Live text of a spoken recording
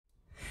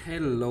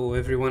Hello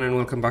everyone and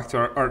welcome back to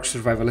our Ark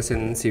Survival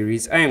Lesson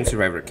series. I am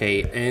Survivor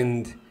K,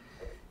 and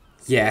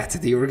yeah,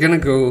 today we're gonna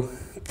go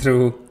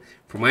through,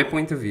 from my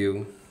point of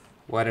view,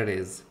 what it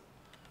is.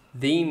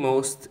 The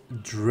most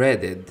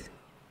dreaded,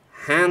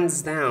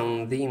 hands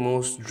down the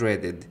most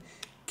dreaded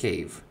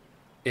cave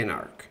in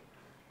Ark.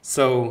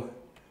 So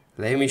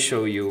let me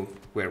show you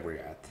where we're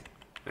at.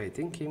 I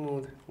think game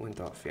mode went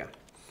off, yeah.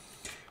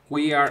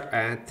 We are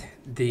at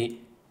the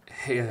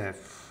heavy,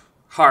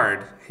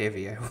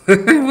 I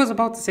was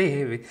about to say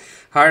heavy,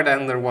 hard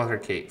underwater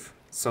cave.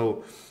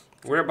 So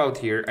we're about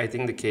here. I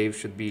think the cave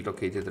should be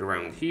located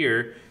around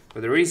here,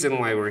 but the reason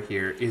why we're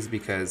here is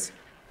because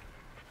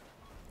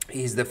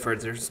he's the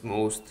furthest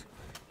most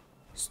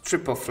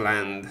strip of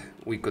land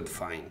we could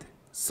find.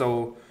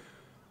 So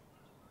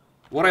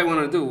what I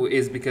want to do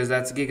is, because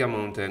that's Giga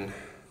Mountain,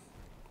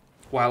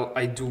 while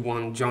I do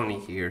want Johnny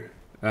here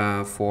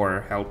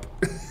for help,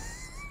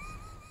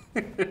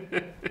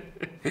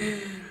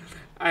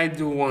 I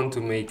do want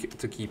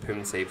to keep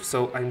him safe.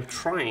 So I'm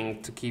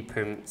trying to keep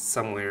him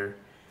somewhere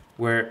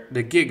where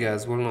the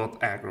Gigas will not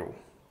aggro.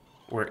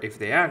 Or if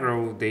they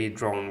aggro, they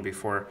drown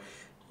before.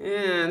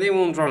 They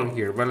won't drown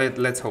here, but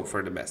let's hope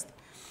for the best.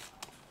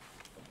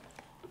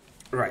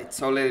 Right,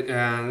 so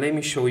let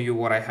me show you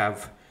what I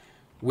have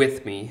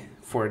with me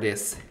for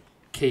this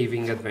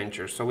caving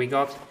adventure. So we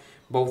got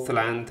both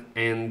land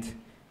and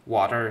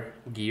water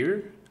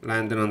gear,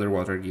 land and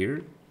underwater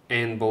gear,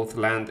 and both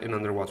land and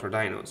underwater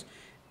dinos.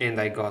 And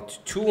I got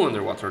 2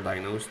 underwater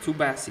dinos, 2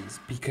 bassies,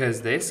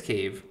 because this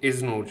cave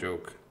is no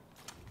joke.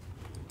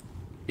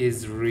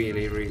 Is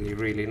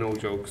really no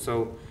joke.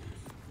 So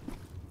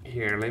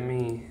here, let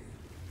me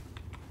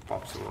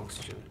pop some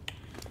oxygen.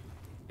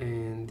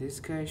 And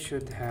this guy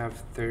should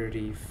have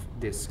 30,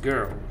 this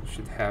girl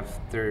should have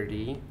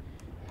 30.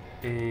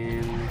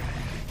 And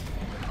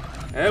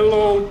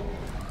hello!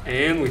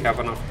 And we have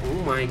enough.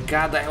 Oh my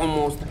god, I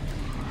almost,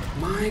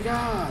 my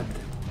god!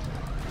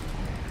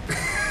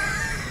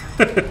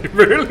 It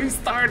barely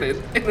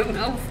started and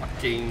now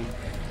fucking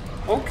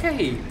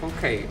okay.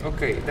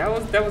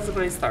 That was a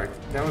nice start.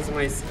 That was a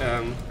nice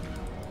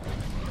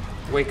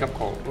wake up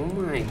call. Oh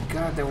my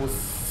god, that was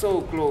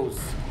so close.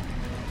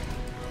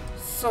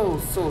 So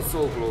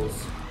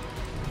close.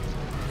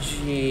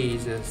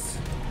 Jesus.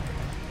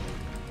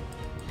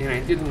 And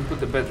I didn't put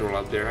the bedroll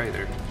up there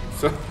either.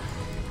 So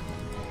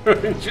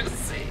I'm just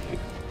saying.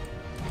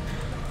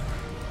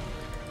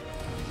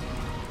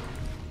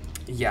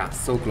 Yeah,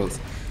 so close.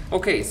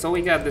 Okay, so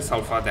we got this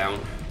alpha down.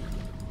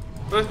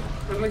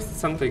 At least it's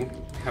something.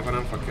 Have an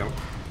alpha kill.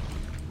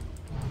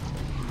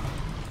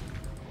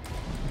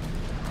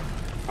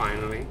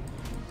 Finally.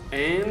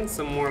 And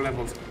some more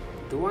levels.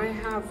 Do I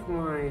have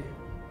my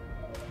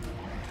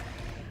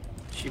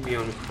chibi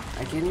on?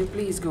 Can you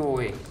please go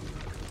away?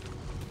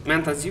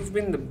 Mantas, you've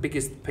been the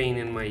biggest pain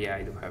in my... Yeah,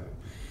 I do have it.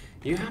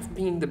 You have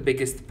been the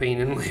biggest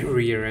pain in my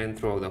rear end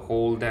throughout the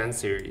whole dance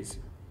series.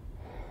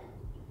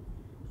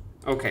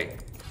 Okay.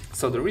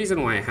 So the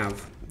reason why I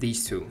have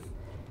these 2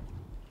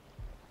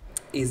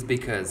 is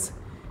because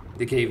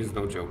the cave is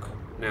no joke.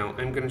 Now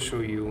I'm gonna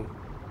show you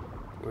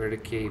where the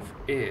cave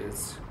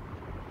is,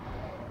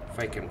 if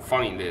I can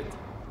find it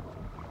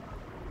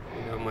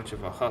without much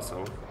of a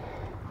hustle.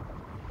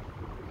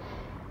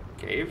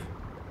 Cave,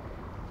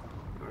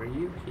 are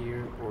you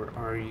here or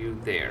are you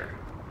there?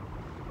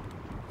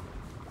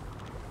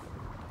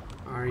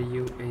 Are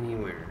you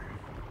anywhere?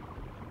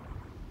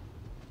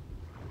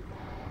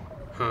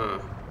 Huh.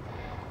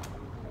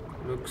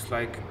 Looks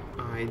like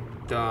I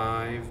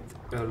dived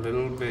a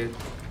little bit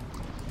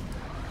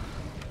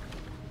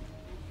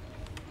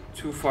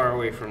too far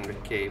away from the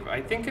cave. I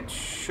think it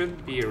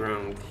should be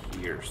around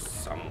here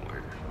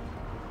somewhere.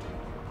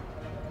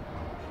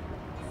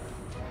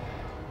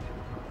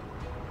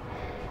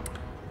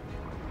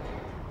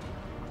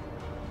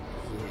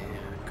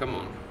 Yeah, come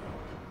on.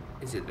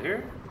 Is it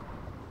there?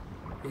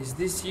 Is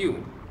this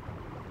you?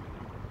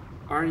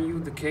 Are you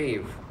the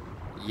cave?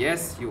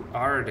 Yes, you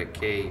are the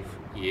cave.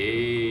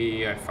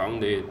 Yay, I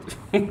found it.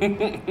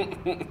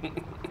 And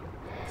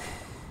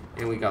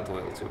we got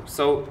oil too.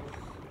 So,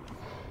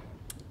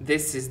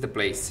 this is the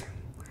place.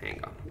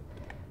 Hang on.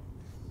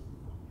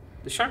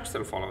 The shark's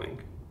still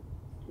following?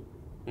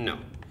 No.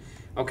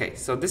 Okay,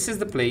 so this is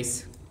the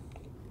place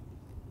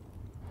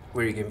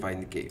where you can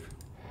find the cave.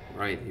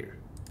 Right here.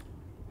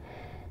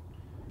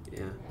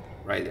 Yeah,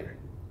 right there.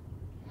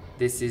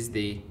 This is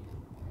the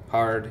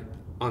hard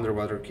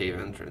underwater cave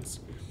entrance.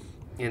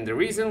 And the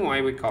reason why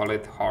we call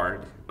it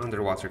hard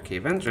underwater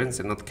cave entrance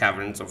and not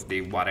caverns of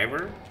the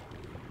whatever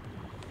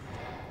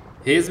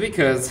is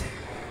because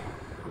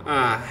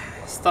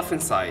stuff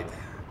inside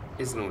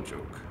is no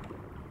joke.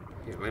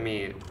 Here, let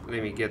me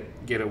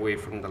get away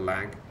from the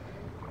lag,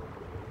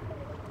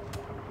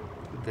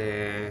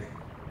 the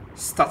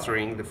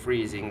stuttering, the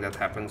freezing that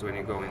happens when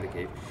you go in the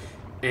cave.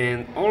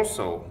 And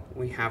also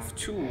we have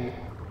 2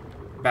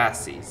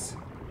 bassies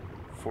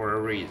for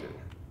a reason.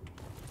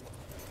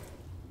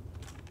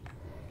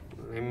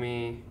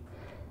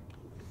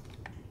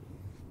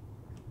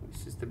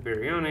 This is the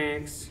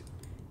baryonyx,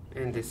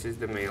 And this is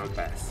the male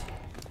bass.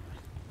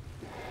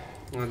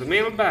 Now the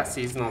male bass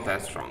is not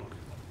as strong.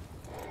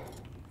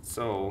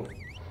 So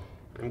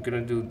I'm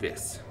gonna do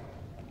this.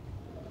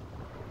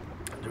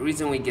 The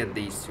reason we get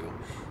these two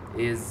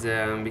is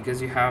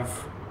because you have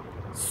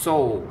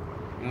so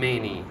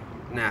many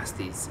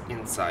nasties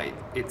inside.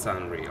 It's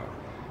unreal.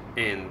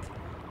 And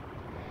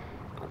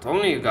not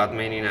only you got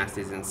many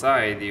nasties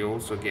inside, you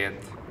also get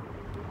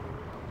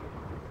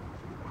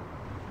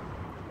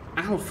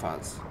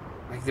alphas.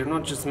 Like, they're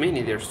not just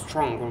many, they're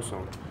strong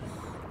also.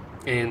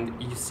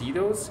 And you see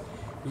those?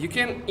 You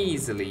can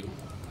easily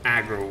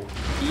aggro.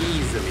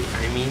 Easily.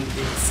 I mean,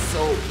 it's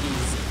so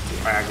easy to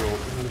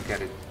aggro. Look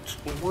at it.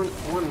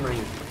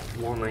 190,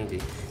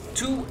 190,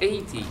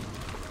 280.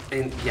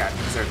 And yeah,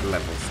 these are the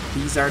levels.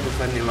 These are the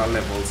vanilla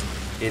levels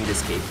in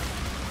this cave.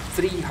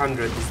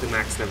 300 is the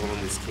max level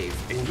in this cave.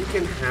 And you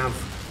can have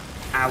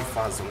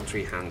alphas on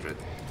 300.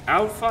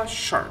 Alpha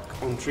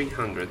shark on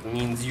 300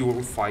 means you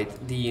will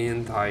fight the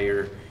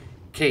entire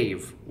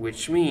cave,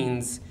 which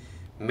means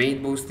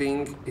mate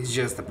boosting is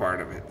just a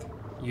part of it.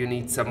 You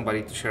need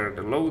somebody to share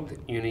the load,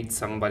 you need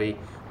somebody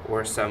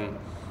or some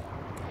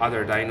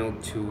other dino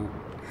to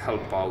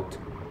help out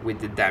with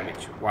the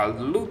damage, while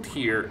the loot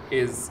here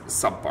is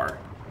subpar.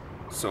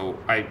 So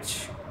I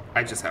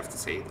just have to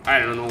say it. I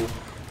don't know,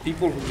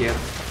 people who get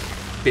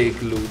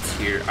big loots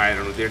here, I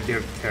don't know, they're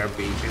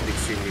terribly and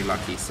extremely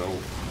lucky, so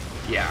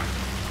yeah.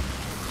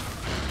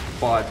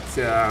 But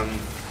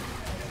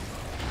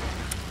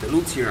the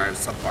loots here are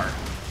subpar.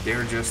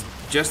 They're just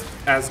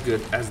as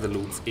good as the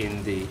loots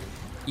in the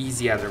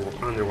easy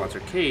underwater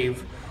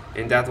cave,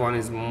 and that one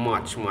is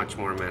much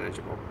more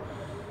manageable.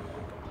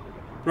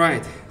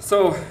 Right,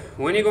 so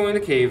when you go in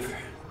the cave,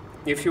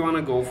 if you want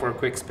to go for a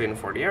quick spin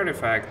for the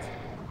artifact,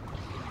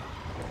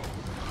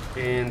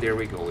 and there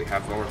we go, we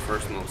have our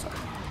first Mosa.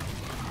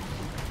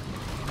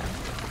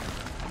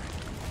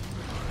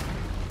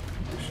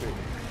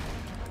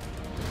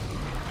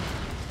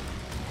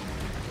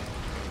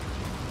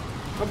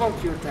 How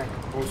about your attack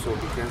also,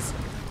 because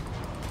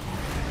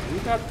we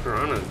got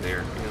piranhas there,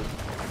 and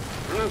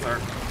piranhas are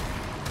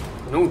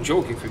no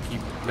joke if you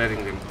keep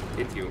letting them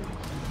hit you.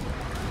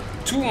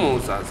 2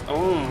 Mosas,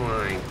 oh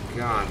my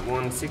god,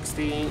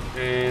 160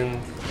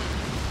 and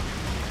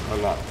a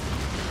lot.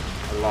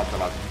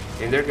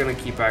 And they're gonna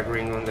keep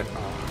aggroing on the,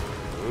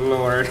 oh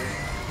lord.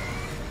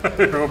 I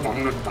hope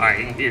I'm not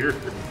dying here.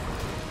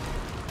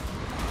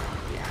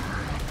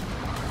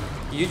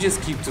 You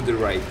just keep to the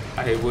right.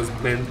 I was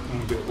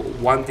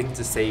wanting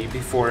to say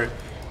before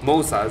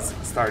Mosas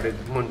started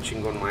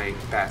munching on my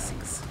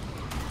bassies.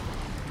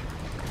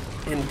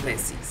 And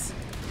plessies.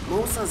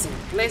 Mosas and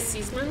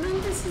plessies,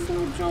 man, this is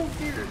no joke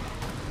here.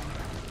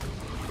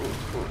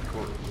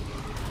 Come on.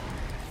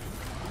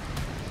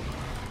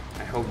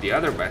 I hope the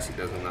other bassie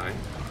doesn't die.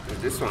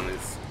 This one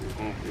is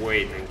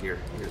way tankier.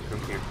 Here,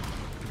 come here.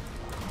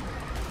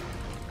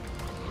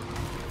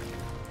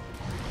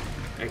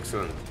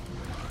 Excellent.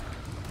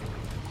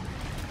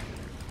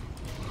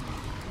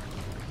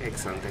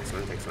 Excellent.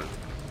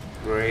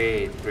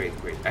 Great.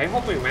 I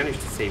hope I managed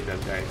to save that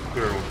guy,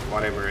 girl,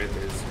 whatever it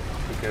is,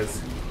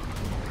 because,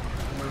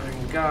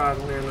 my god,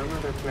 man,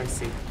 another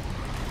plexi.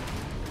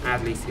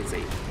 At least he's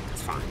 8,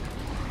 it's fine.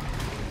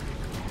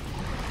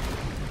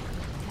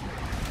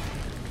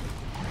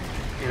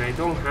 And I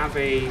don't have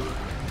a,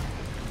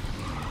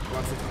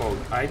 what's it called?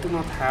 I do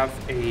not have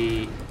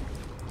any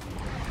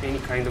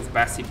kind of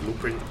Bassie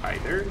blueprint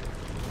either.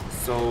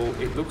 So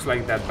it looks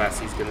like that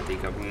Bassie is gonna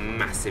take a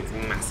massive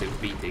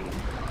beating.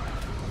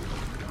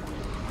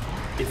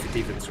 If it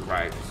even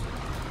survives.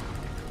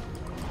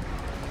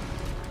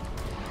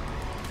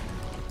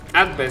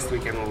 At best we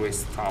can always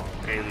stop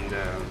and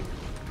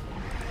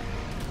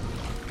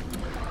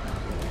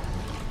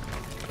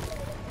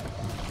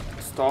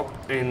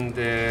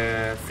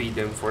feed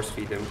them, force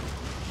feed them.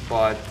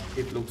 But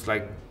it looks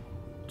like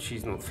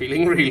she's not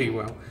feeling really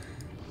well.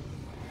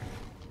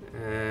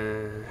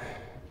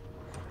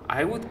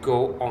 I would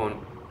go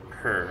on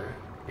her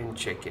and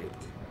check it,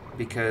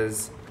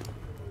 because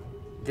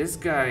this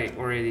guy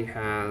already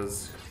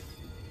has,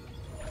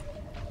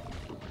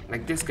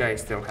 like, this guy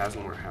still has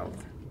more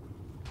health.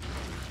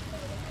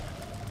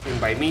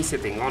 And by me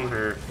sitting on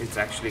her, it's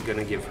actually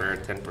gonna give her a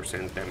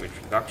 10% damage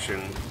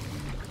reduction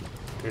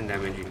and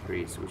damage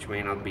increase, which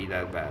may not be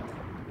that bad.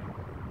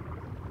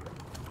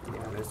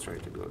 Yeah, let's try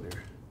to go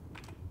there.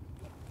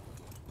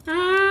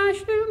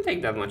 She didn't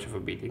take that much of a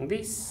beating.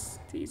 These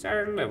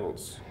are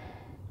levels.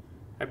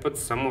 I put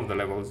some of the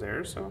levels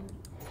there, so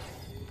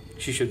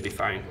she should be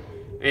fine.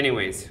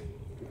 Anyways,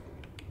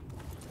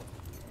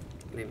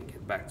 let me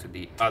get back to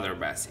the other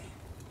Bassie.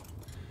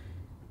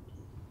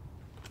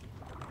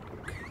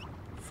 Okay,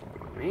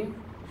 follow me.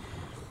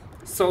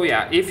 So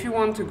yeah, if you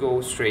want to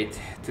go straight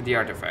to the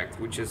artifact,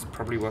 which is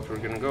probably what we're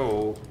gonna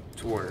go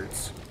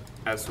towards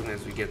as soon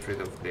as we get rid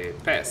of the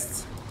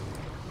pests,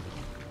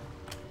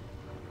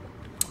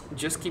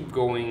 just keep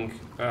going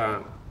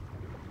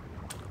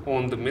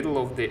on the middle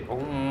of the, oh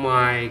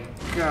my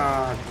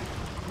god,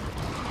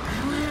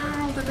 where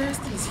are all the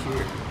nasties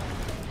here?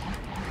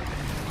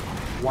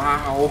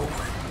 Wow,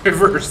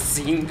 ever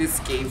seen this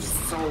cave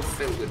so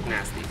filled with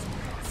nasties?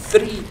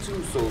 3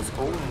 2-souls,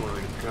 oh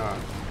my god.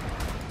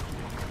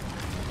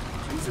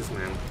 Jesus,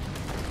 man.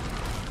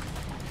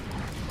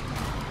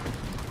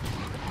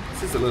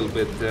 This is a little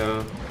bit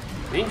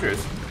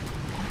dangerous.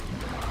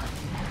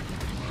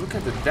 Look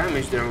at the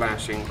damage they're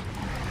lashing.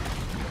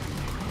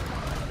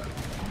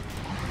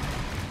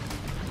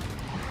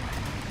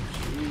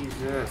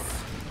 Jesus.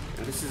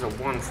 And this is a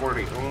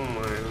 140, oh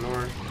my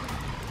lord.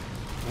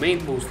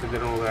 Main boosted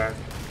and all that.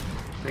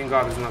 Thank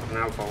god it's not an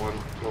alpha one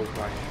close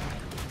by.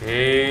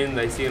 And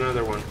I see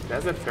another one.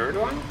 That's the third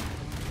one?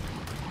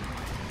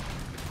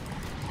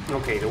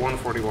 Okay, the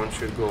 141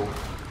 should go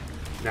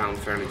down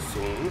fairly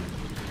soon.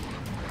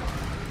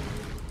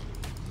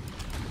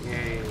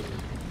 Yay,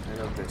 I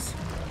love this.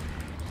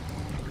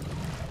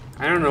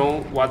 I don't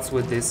know what's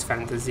with this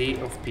fantasy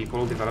of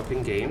people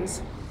developing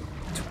games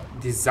to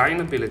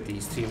design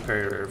abilities to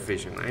impair their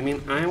vision. I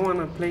mean, I want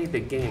to play the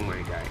game,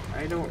 my guy.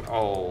 I don't...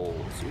 Oh,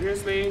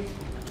 seriously?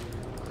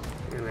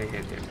 And I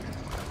hit him.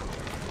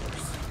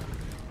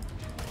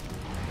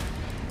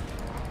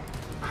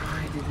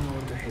 I didn't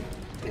want to hit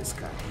this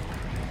guy.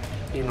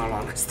 In all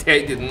honesty,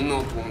 I did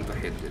not want to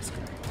hit this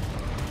guy.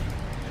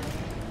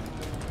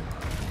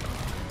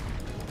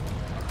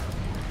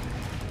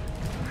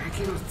 I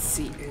cannot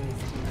see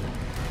anything.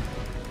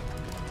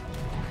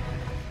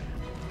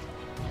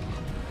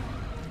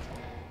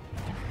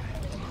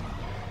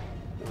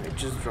 I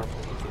just dropped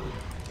everything.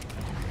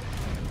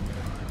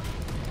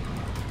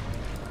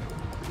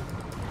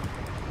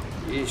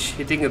 Ish,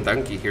 hitting a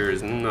donkey here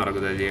is not a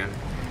good idea.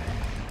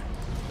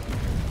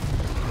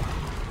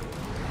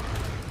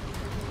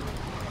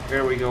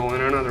 There we go,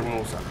 and another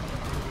Mosa. Oh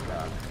my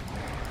god.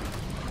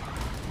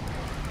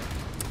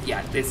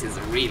 Yeah, this is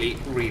a really,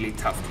 really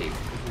tough cave.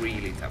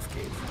 Really tough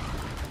cave.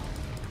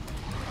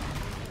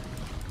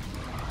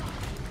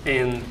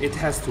 And it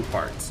has 2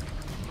 parts.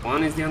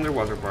 One is the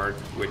underwater part,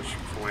 which,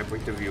 from my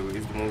point of view,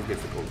 is the most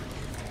difficult.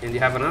 And you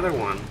have another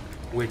one,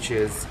 which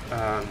is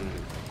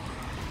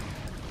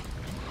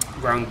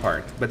ground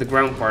part. But the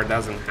ground part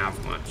doesn't have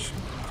much,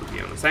 to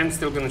be honest. I'm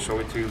still going to show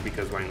it to you,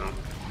 because why not?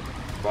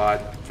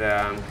 But...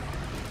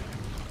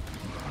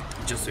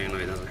 just so you know,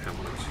 it doesn't have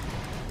much.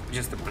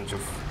 Just a bunch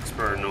of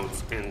explorer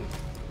nodes and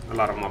a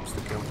lot of mobs to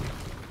kill.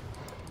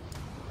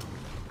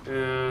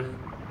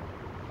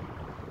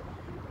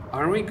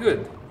 Are we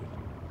good?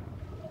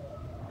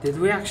 Did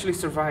we actually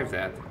survive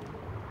that?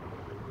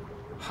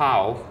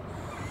 How?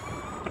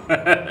 Oh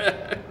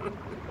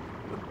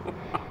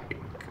my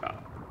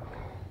god.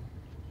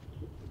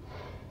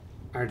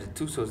 Are the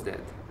 2-souls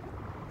dead?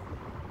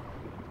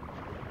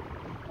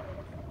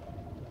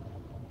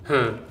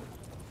 Huh.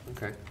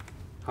 Okay.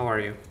 How are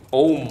you?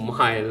 Oh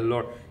my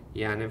lord.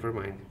 Yeah, never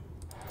mind.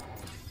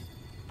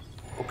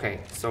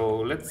 Okay, so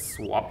let's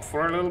swap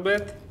for a little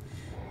bit.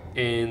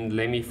 And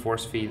let me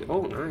force feed.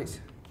 Oh, nice.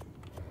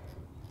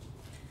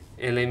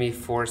 And let me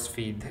force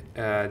feed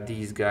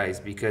these guys,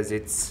 because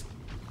it's...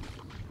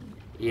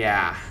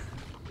 Yeah.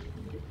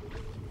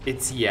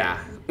 It's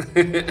yeah.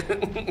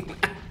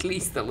 At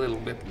least a little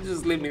bit.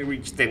 Just let me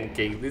reach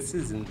 10k. This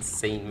is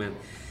insane, man.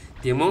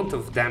 The amount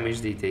of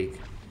damage they take.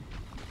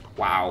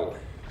 Wow.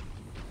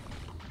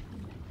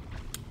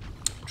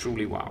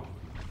 Truly wow.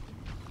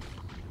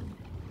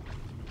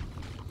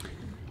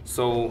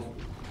 So,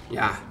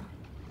 yeah.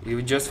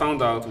 You just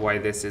found out why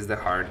this is the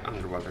hard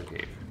underwater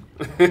cave.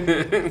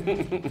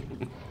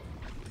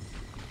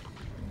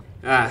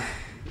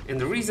 And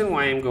the reason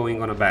why I'm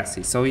going on a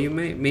Bassi, so you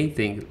may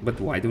think,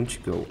 but why don't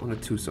you go on a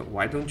 2-soul?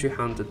 Why don't you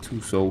hunt a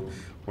 2-soul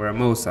or a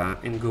Mosa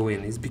and go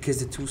in? It's because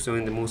the 2-soul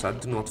and the Mosa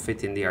do not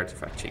fit in the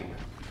artifact chamber.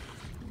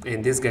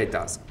 And this guy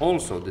does.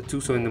 Also, the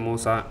 2-soul and the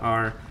Mosa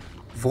are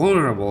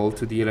vulnerable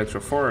to the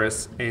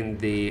Electrophorus and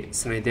the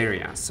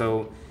Cnidaria.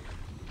 So,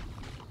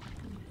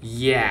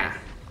 yeah.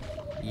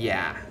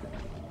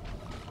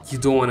 You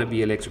don't want to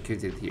be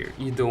electrocuted here.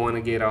 You don't want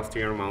to get off to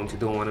your mount. You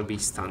don't want to be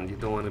stunned. You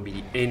don't want to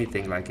be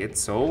anything like it.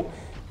 So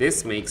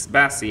this makes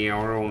Bassi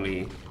our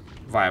only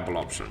viable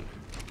option.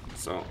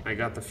 So I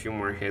got a few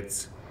more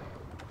hits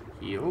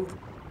healed.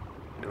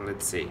 And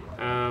let's see.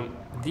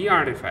 The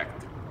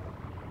artifact.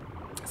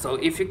 So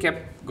if you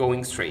kept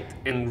going straight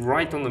and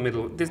right on the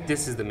middle,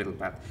 this is the middle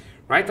path.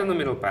 Right on the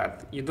middle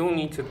path, you don't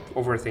need to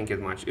overthink it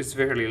much. It's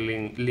very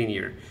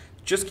linear.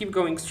 Just keep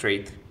going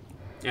straight.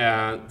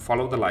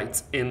 Follow the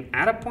lights, and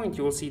at a point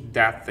you will see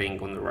that thing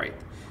on the right.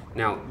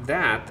 Now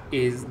that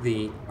is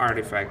the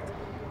artifact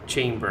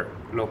chamber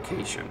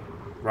location.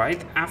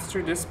 Right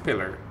after this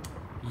pillar,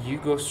 you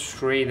go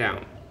straight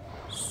down,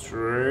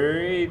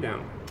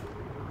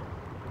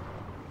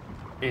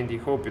 and you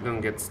hope you don't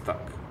get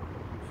stuck.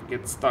 If you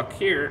get stuck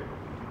here,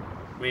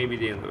 maybe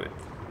the end of it.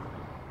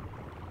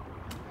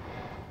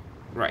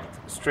 Right,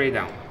 straight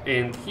down,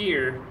 and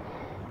here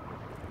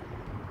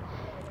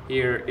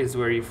is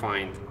where you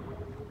find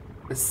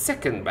the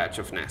second batch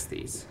of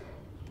nasties.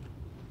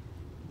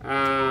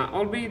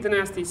 Albeit the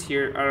nasties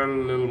here are a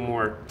little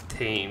more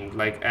tamed,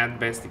 like at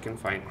best you can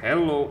find...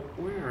 Hello,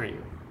 where are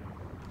you?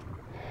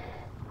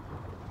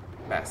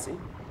 Bassi?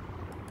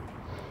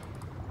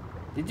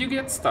 Did you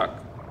get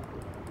stuck?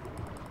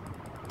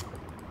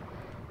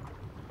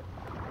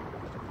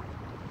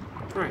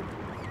 Right.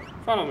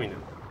 Follow me now.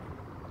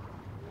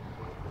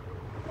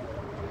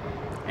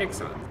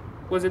 Excellent.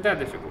 Was it that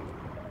difficult?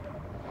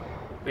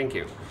 Thank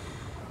you.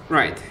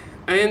 Right.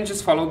 And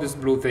just follow this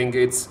blue thing.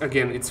 It's,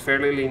 again, it's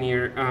fairly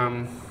linear.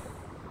 I'm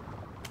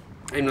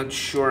not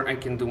sure I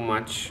can do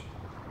much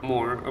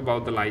more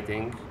about the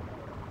lighting.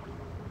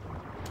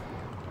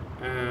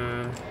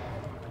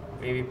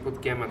 Maybe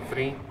put gamma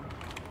 3.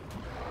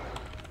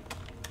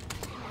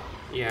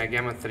 Yeah,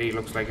 gamma 3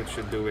 looks like it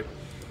should do it.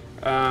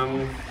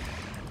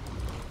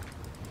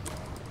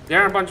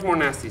 There are a bunch more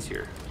nasties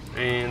here,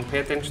 and pay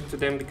attention to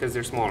them because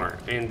they're smaller,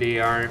 and they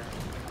are...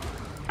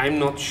 I'm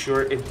not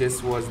sure if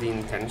this was the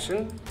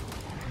intention,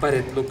 but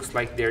it looks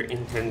like they're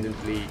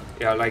intentionally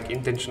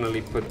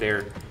put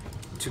there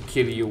to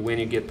kill you when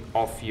you get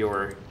off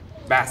your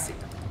Bassi.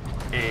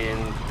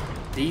 And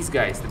these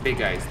guys, the big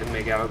guys, the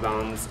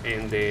megalodons,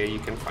 and you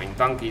can find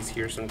donkeys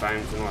here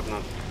sometimes and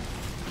whatnot,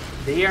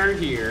 they are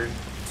here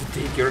to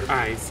take your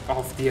eyes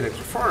off the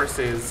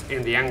electrophoruses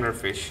and the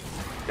anglerfish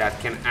that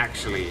can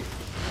actually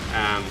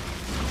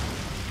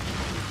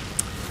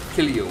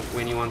kill you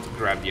when you want to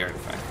grab the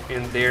artifact.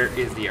 And there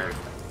is the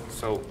artifact.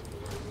 So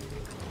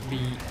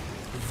be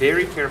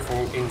very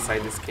careful inside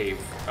this cave.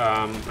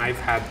 I've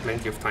had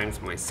plenty of times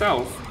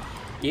myself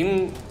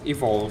in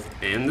Evolve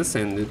and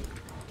Ascended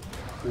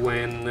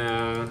when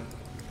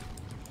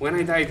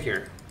I died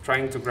here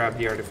trying to grab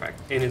the artifact,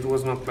 and it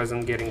was not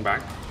pleasant getting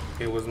back.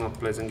 It was not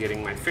pleasant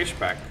getting my fish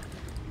back,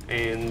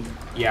 and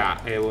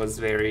yeah, it was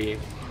very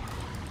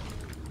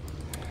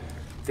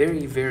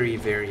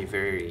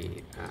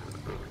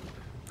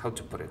how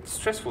to put it,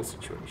 stressful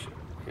situation.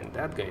 And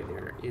that guy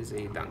there is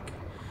a donkey.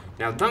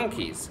 Now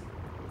donkeys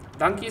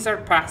are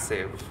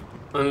passive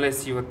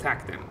unless you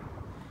attack them.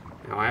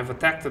 Now I've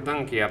attacked a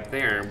donkey up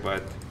there,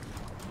 but...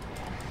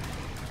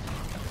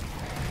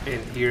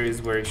 And here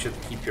is where you should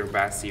keep your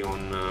Bassi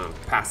on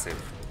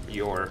passive,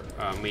 your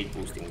mate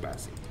boosting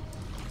Bassi.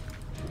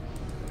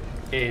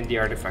 And the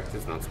artifact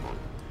is not spawned.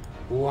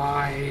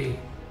 Why?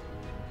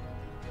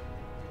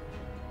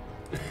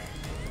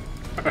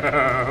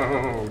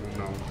 Oh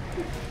no.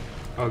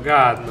 Oh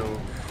god, no.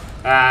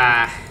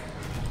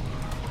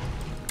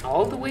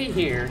 All the way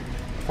here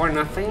for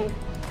nothing?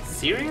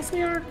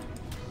 Seriously, Ark?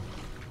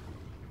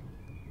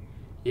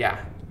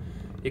 Yeah.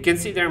 You can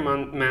see their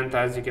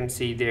mantas, you can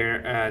see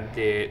their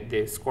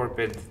the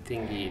scorpid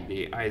thingy,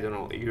 the, I don't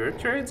know,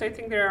 Eurythrids, I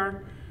think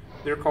they're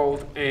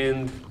called.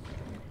 And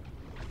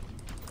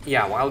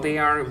yeah, while they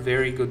are a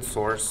very good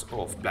source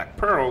of black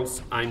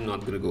pearls, I'm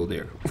not gonna go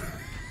there.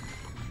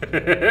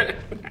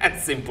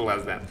 As simple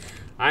as that.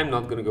 I'm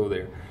not gonna go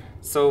there.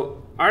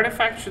 So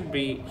artifact should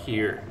be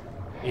here,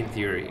 in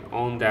theory,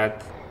 on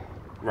that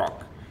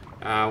rock.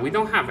 We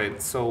don't have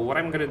it, so what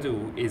I'm gonna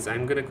do is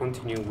I'm gonna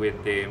continue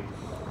with the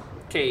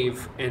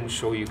cave and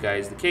show you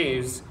guys the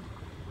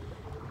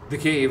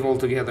cave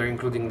altogether,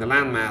 including the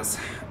landmass,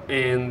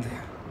 and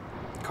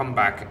come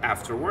back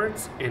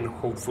afterwards, and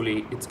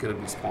hopefully it's gonna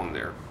be spawned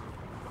there.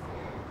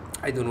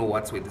 I don't know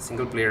what's with the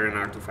single player and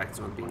artifacts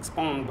not being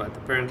spawned, but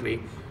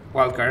apparently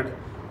wildcard,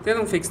 they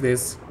don't fix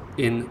this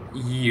in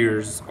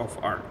years of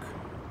Ark.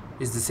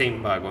 It's the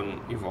same bug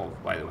on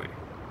Evolve, by the way.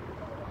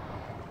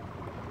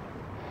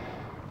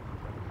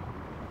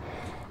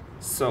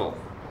 So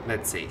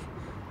let's see.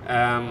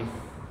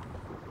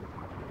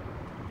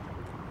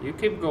 You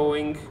keep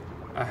going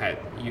ahead.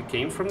 You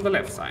came from the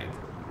left side,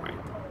 right?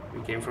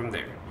 We came from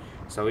there.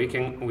 So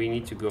we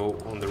need to go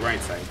on the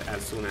right side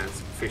as soon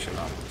as fish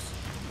allows us.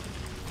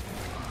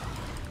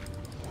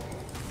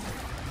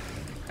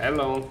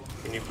 Hello,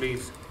 can you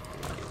please?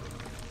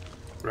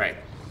 Right.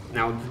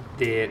 Now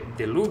the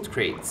loot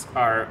crates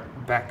are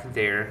back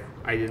there.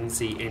 I didn't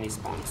see any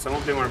spawn. Some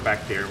of them are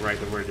back there, right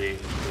over the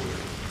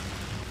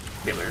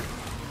pillar.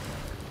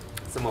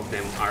 Some of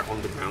them are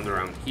on the ground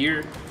around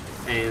here,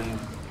 and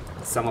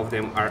some of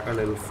them are a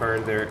little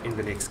further in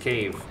the next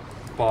cave.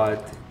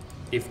 But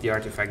if the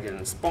artifact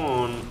didn't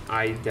spawn,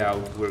 I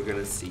doubt we're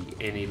gonna see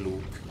any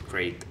loot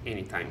crate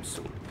anytime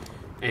soon.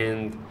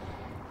 And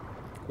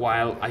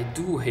while I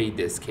do hate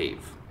this cave,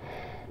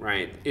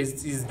 right,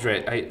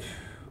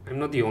 I'm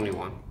not the only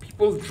one.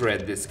 People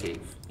dread this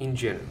cave in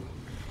general.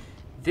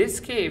 This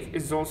cave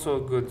is also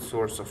a good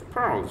source of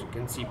pearls. You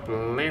can see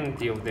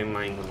plenty of them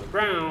lying on the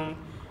ground,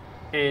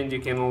 and you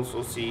can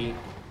also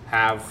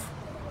have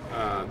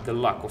the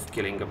luck of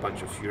killing a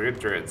bunch of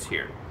Eurythrids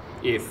here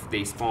if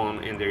they spawn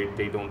and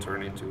they don't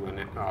turn into an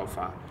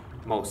alpha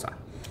Mosa.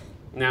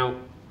 Now,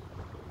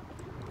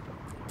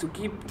 to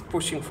keep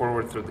pushing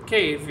forward through the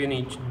cave, you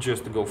need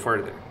just to go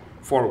further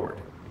forward,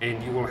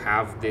 and you will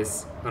have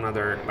this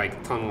another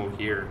like tunnel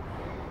here,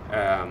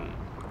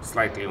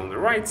 slightly on the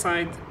right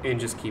side, and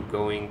just keep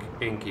going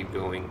and keep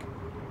going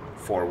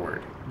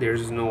forward.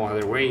 There's no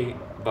other way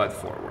but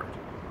forward.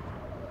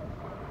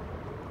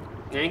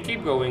 And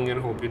keep going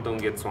and hope you don't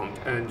get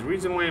swamped. And the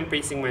reason why I'm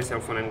pacing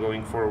myself when I'm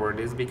going forward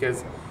is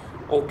because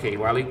Okay,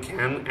 while it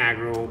can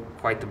aggro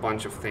quite a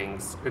bunch of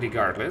things,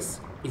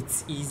 regardless,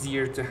 it's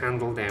easier to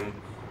handle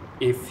them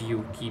if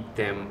you keep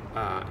them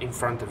in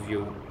front of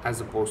you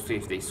as opposed to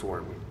if they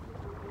swarm you.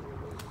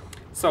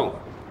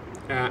 So,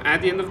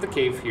 at the end of the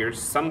cave here,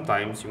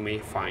 sometimes you may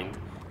find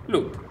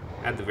loot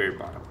at the very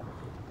bottom,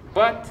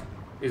 but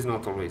is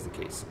not always the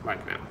case,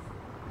 like now.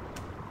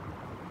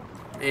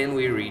 And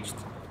we reached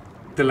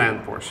the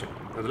land portion.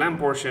 Now, the land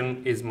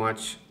portion is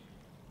much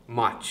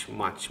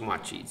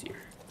easier.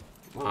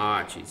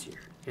 Much easier.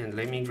 And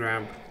let me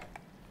grab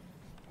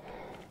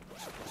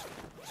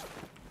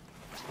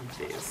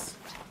this.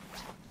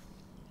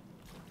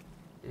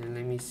 And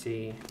let me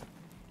see.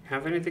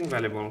 Have anything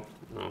valuable?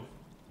 No.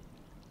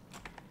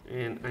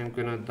 And I'm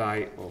gonna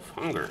die of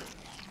hunger.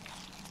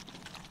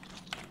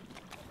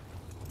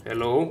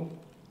 Hello?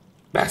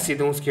 Bassie,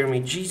 don't scare me.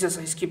 Jesus,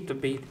 I skipped a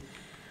beat.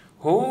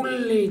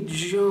 Holy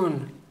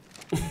John.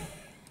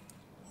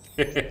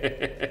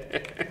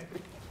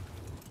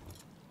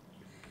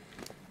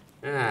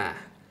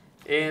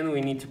 And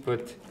we need to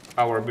put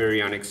our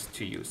baryonyx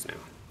to use now.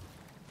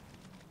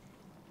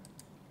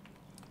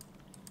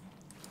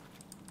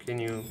 Can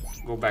you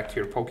go back to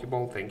your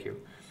Pokeball? Thank you.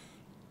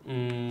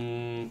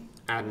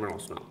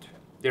 Admiral's Note.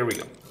 There we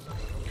go.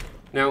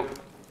 Now,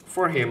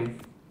 for him,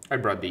 I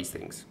brought these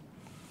things.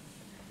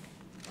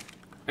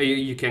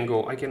 You can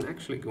go, I can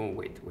actually go,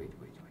 wait.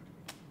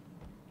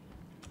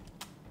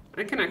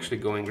 I can actually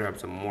go and grab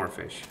some more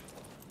fish.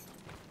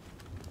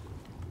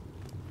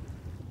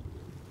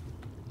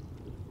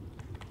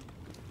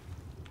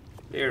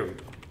 There we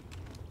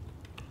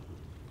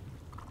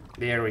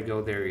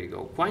go. There you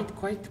go.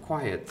 Quite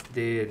quiet.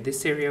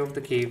 This area of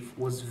the cave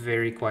was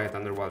very quiet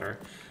underwater.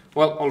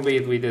 Well,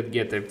 albeit we did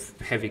get a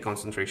heavy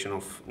concentration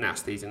of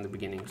nasties in the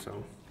beginning,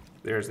 so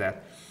there's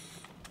that.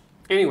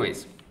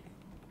 Anyways,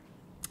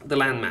 the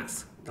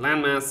landmass. The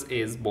landmass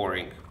is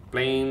boring.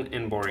 Plain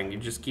and boring. You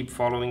just keep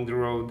following the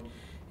road.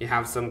 You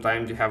have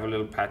sometimes you have a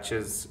little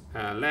patches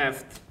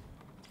left,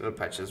 little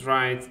patches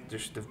right. There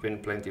should have been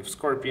plenty of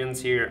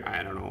scorpions here.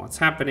 I don't know what's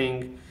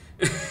happening.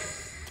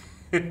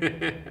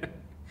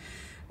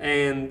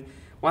 And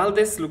while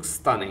this looks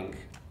stunning,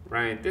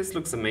 right? This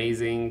looks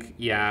amazing.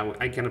 Yeah,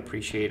 I can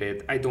appreciate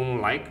it. I don't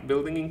like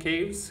building in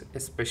caves,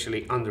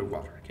 especially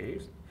underwater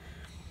caves.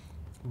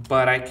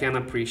 But I can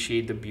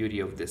appreciate the beauty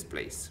of this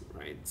place,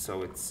 right?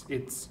 So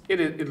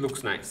it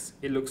looks nice.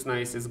 It looks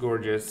nice. It's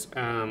gorgeous.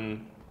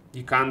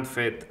 You can't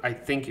fit. I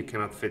think you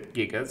cannot fit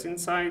gigas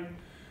inside,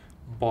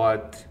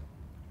 but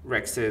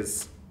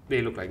Rexes,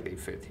 they look like they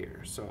fit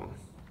here. So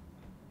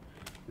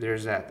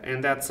there's that,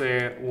 and that's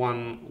a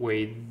one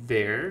way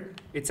there.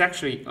 It's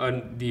actually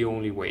the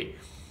only way.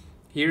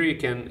 Here you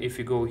can, if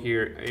you go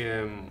here,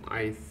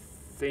 I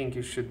think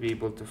you should be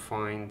able to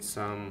find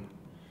some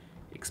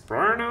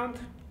Explorer Node.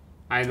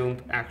 I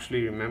don't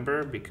actually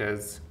remember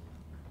because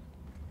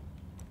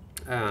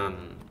I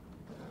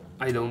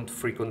don't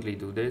frequently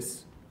do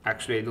this.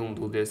 Actually, I don't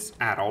do this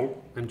at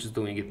all. I'm just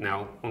doing it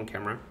now on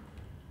camera.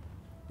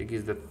 I think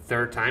it's the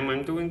third time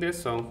I'm doing this,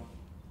 so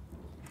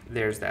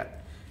there's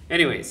that.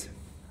 Anyways,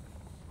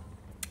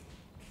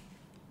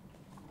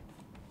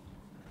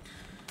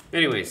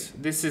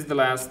 this is the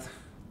last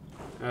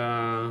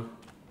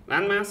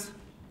landmass.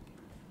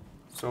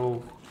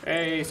 So,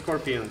 hey,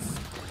 scorpions.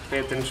 Pay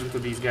attention to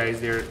these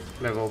guys, they're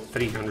level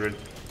 300,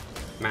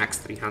 max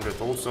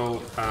 300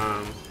 also.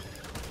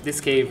 This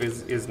cave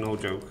is no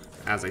joke,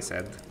 as I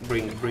said.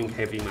 Bring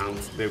heavy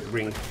mounts, they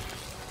bring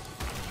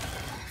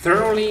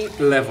thoroughly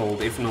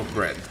leveled, if not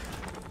bred,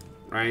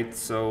 right?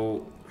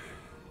 So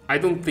I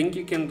don't think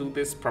you can do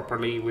this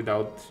properly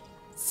without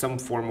some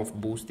form of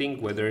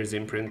boosting, whether it's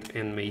imprint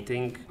and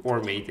mating, or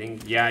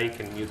mating. Yeah, you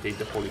can mutate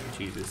the holy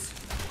Jesus.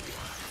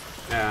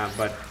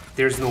 But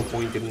there's no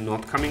point in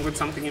not coming with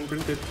something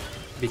imprinted,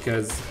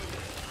 because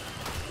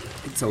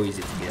it's so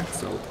easy to get.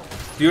 So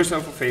do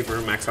yourself a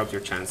favor, max out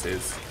your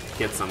chances,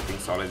 get something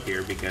solid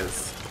here,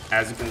 because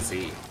as you can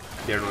see,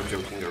 they're not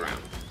joking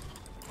around.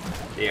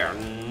 They are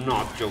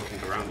not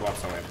joking around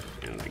whatsoever.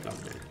 And I got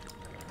the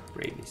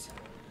rabies.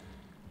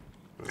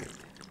 Right.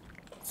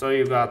 So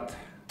you got,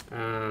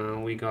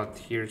 we got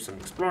here some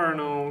Explorer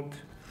Node.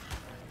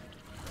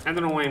 I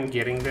don't know why I'm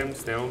getting them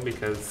still,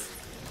 because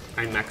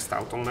I maxed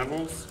out on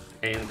levels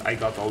and I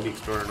got all the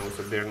Explorer Nodes,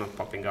 so they're not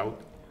popping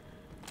out.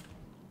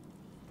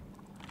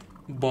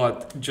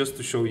 But just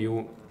to show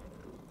you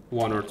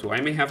one or two, I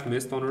may have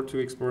missed one or two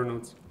Explorer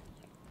Nodes,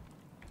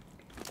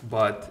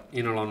 but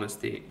in all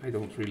honesty, I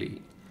don't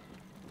really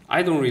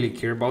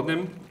care about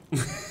them.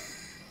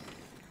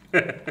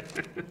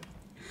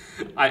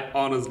 I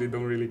honestly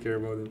don't really care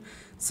about them.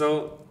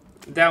 So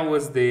that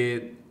was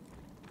the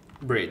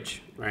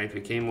bridge, right?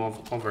 We came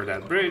over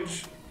that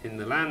bridge in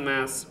the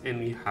landmass, and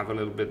we have a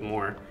little bit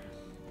more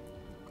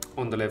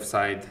on the left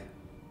side.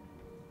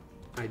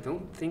 I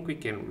don't think we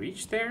can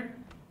reach there.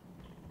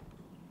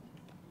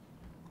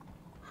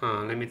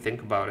 Let me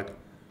think about it.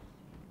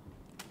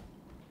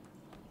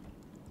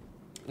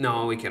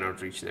 No, we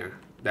cannot reach there.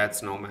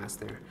 That's no mass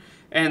there.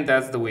 And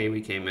that's the way we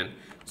came in.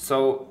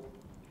 So,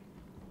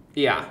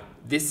 yeah,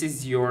 this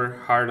is your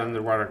hard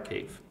underwater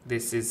cave.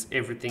 This is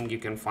everything you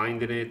can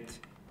find in it.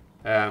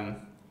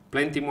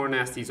 Plenty more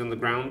nasties on the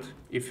ground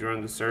if you're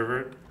on the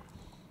server,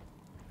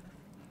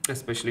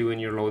 especially when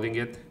you're loading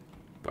it.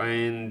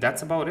 And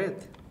that's about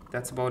it.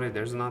 That's about it.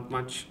 There's not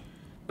much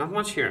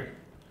here.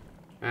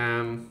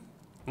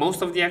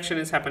 Most of the action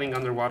is happening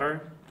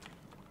underwater,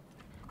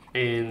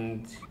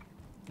 and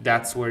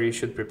that's where you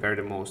should prepare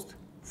the most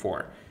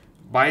for.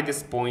 By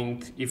this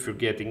point, if you're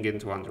getting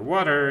into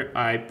underwater,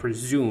 I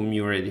presume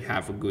you already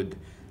have a good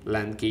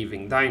land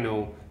caving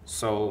dino,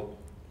 so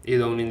you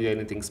don't need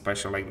anything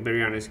special. Like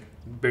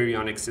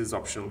baryonyx is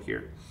optional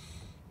here.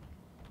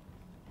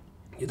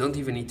 You don't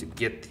even need to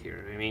get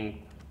here. I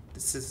mean,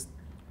 this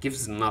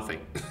gives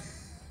nothing.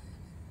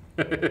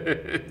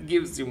 It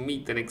gives you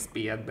meat and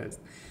XP at best.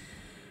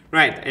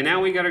 Right, and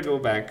now we gotta go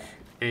back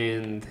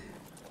and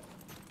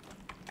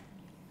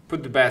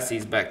put the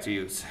bassies back to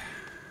use.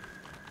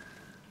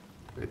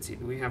 Let's see,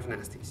 do we have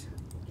nasties?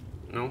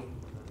 No?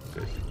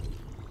 Good.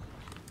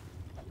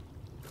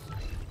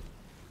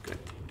 Good.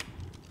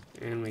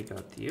 And we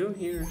got you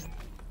here.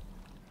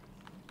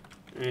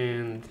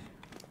 And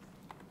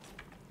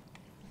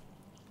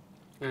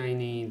I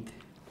need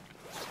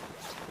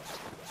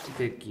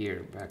the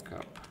gear back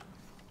up.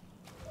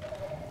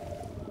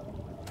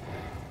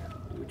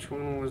 Which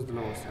one was the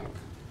lowest health?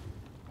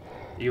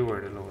 You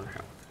were the lower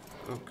health.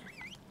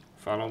 Okay.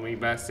 Follow me,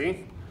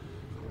 Bassie.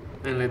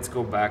 And let's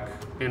go back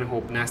and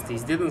hope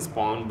nasties didn't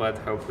spawn, but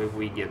hopefully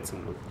we get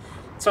some loot.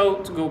 So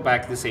to go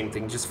back, the same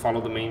thing, just follow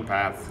the main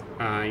path.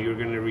 You're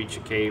gonna reach a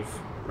cave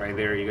right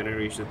there. You're gonna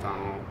reach the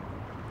tunnel.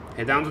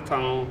 Head down the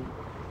tunnel,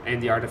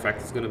 and the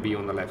artifact is gonna be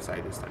on the left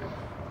side this time.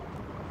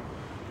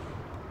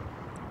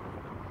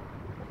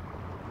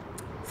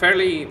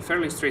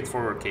 Fairly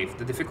straightforward cave.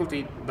 The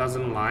difficulty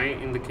doesn't lie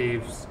in the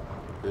cave's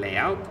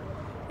layout.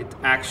 It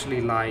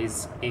actually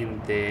lies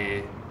in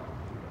the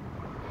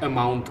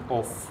amount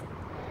of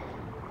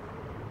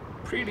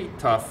pretty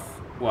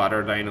tough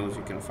water dinos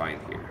you can find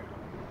here.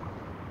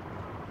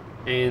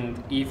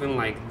 And even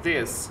like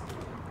this,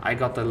 I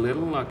got a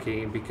little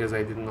lucky because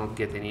I did not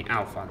get any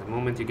alpha. The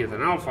moment you get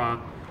an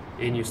alpha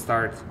and you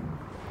start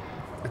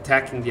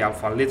attacking the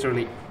alpha,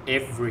 literally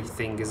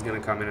everything is gonna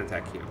come and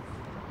attack you.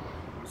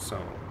 So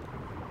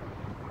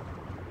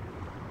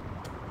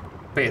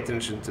pay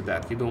attention to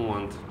that. You don't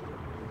want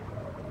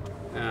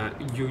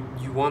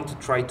you want to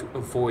try to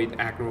avoid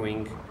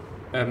aggroing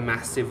a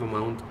massive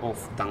amount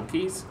of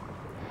donkeys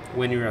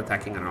when you're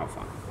attacking an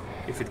alpha.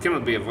 If it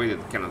cannot be avoided,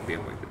 it cannot be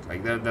avoided.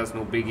 Like that's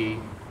no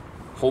biggie.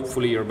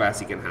 Hopefully your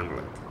Bassie can handle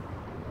it.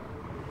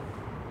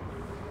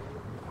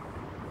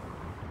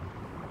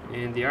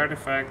 And the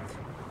artifact,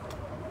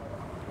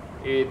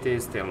 it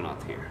is still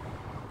not here.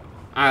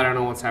 I don't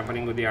know what's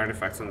happening with the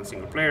artifacts on the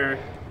single player,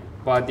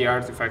 but the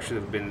artifact should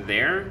have been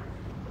there.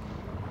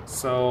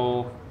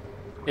 So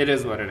it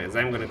is what it is.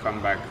 I'm gonna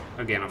come back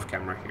again off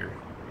camera here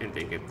and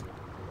take it.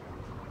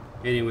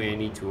 Anyway, I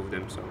need 2 of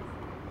them, so.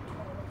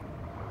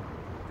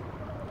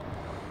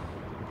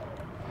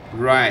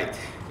 Right,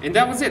 and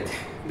that was it.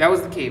 That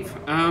was the cave.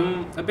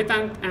 A bit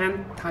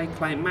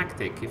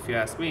anticlimactic, if you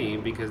ask me,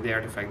 because the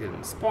artifact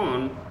didn't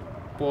spawn,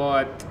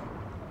 but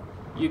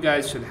you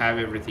guys should have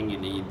everything you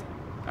need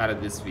out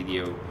of this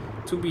video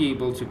to be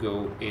able to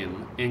go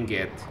in and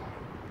get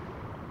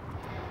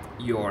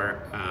your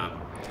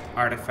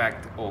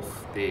artifact of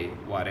the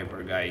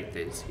whatever guy it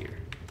is here.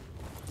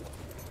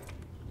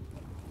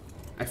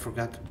 I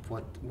forgot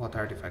what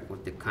artifact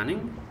was the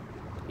Cunning?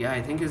 Yeah,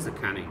 I think it's the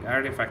Cunning,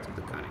 artifact of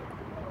the Cunning.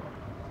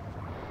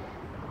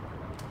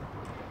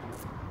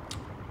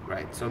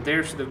 Right, so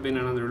there should have been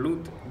another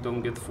loot.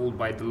 Don't get fooled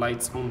by the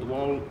lights on the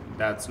wall.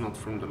 That's not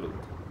from the loot.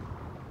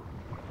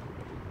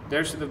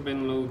 There should have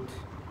been loot,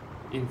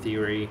 in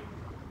theory,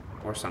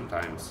 or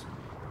sometimes.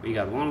 We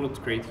got 1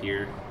 loot crate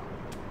here.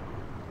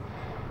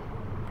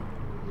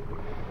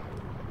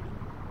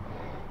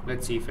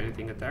 Let's see if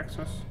anything attacks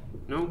us.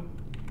 No?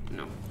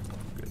 No.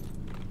 Good.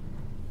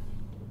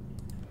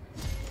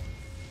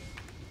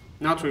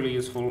 Not really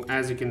useful.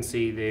 As you can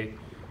see,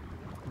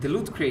 the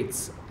loot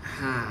crates...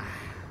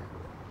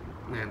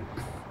 Man.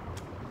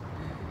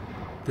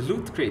 The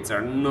loot crates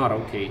are not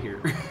okay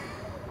here.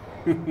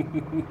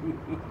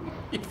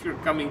 If you're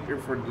coming here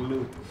for the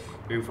loot,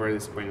 you're in for a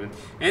disappointment.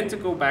 And to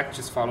go back,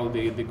 just follow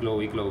the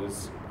glowy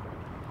glows.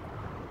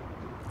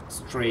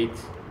 Straight.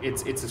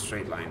 It's a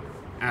straight line.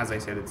 As I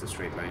said, it's a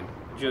straight line.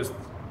 Just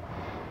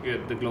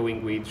the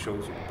glowing weed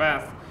shows you the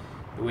path,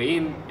 the way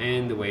in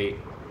and the way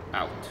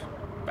out,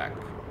 back.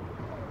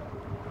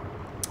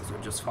 So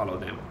just follow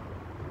them.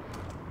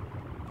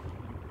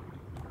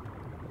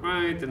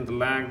 Right, and the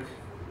lag,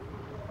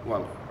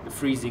 well, the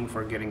freezing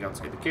for getting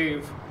outside the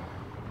cave,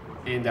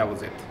 and that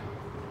was it.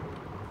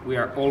 We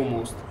are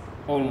almost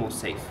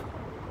safe.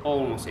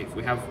 Almost safe.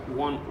 We have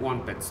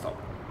one pit stop.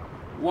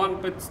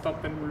 1 pit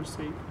stop and we're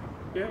safe.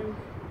 Yay.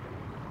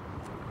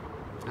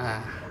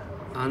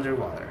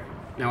 Underwater.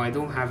 Now I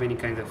don't have any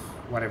kind of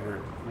whatever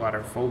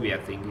water phobia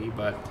thingy,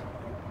 but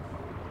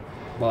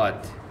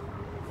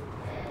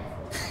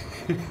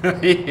I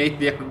hate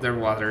the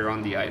underwater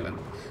on the island.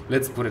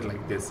 Let's put it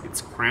like this.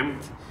 It's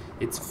cramped.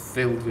 It's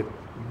filled with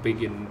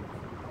big and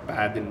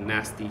bad and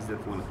nasties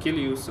that want to kill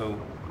you, so...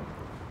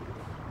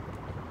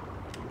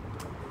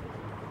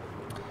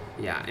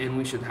 Yeah, and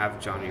we should have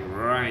Johnny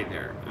right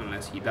there.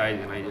 Unless he died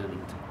and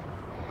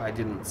I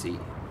didn't see.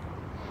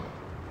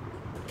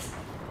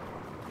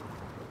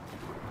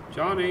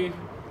 Johnny!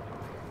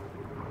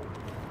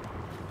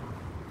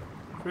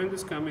 Friend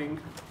is coming.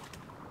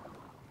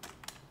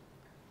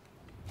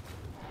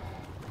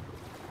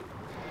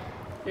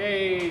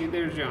 Hey,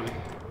 there's Johnny.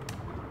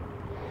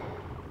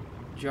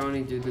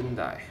 Johnny didn't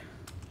die.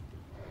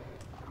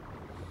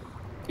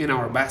 And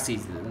our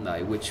bassies didn't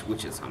die,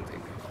 which is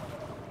something.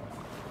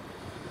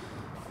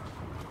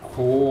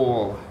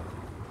 Cool.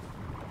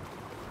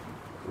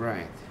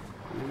 Right.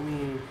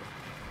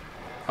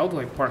 How do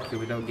I park here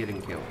without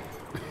getting killed?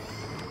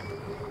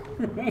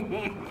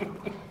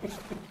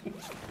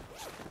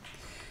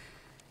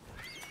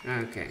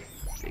 Okay.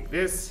 Take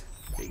this.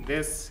 Take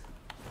this.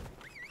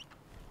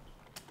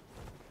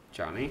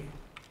 Johnny.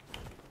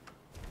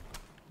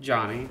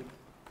 Johnny.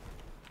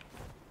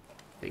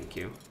 Thank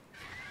you.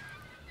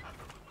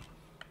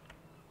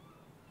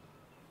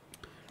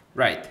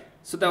 Right.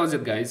 So that was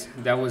it, guys.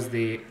 That was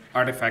the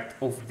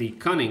artifact of the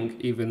Cunning,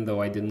 even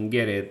though I didn't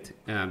get it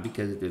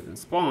because it didn't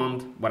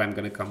spawn, but I'm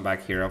gonna come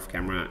back here off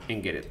camera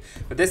and get it.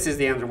 But this is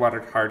the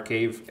underwater hard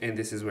cave, and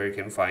this is where you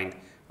can find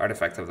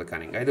artifact of the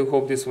Cunning. I do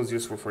hope this was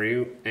useful for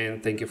you,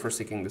 and thank you for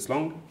sticking this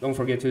long. Don't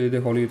forget to do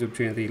the whole YouTube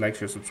Trinity, like,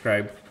 share,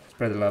 subscribe,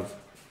 spread the love,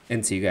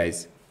 and see you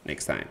guys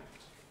next time.